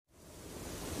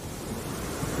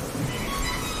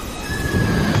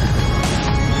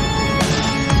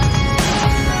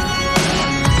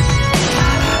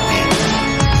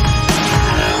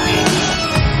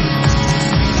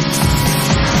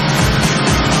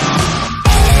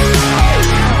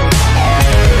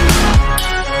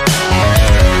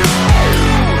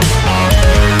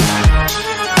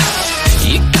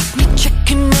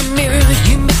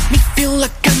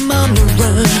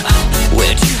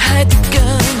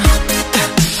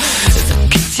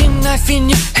in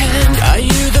your hand. Are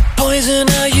you the poison,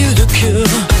 are you the cure?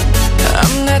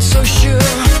 I'm not so sure.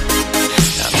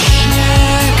 I'm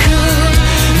shackled,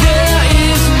 there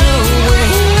is no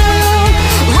way out.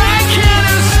 I can't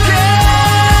escape.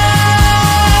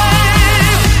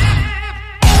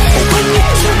 When you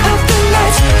turn out the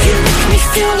lights, you make me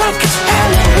feel like it's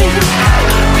Halloween.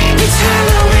 It's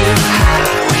Halloween.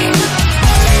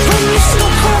 When you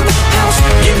smoke on the house,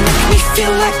 you make me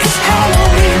feel like it's Halloween.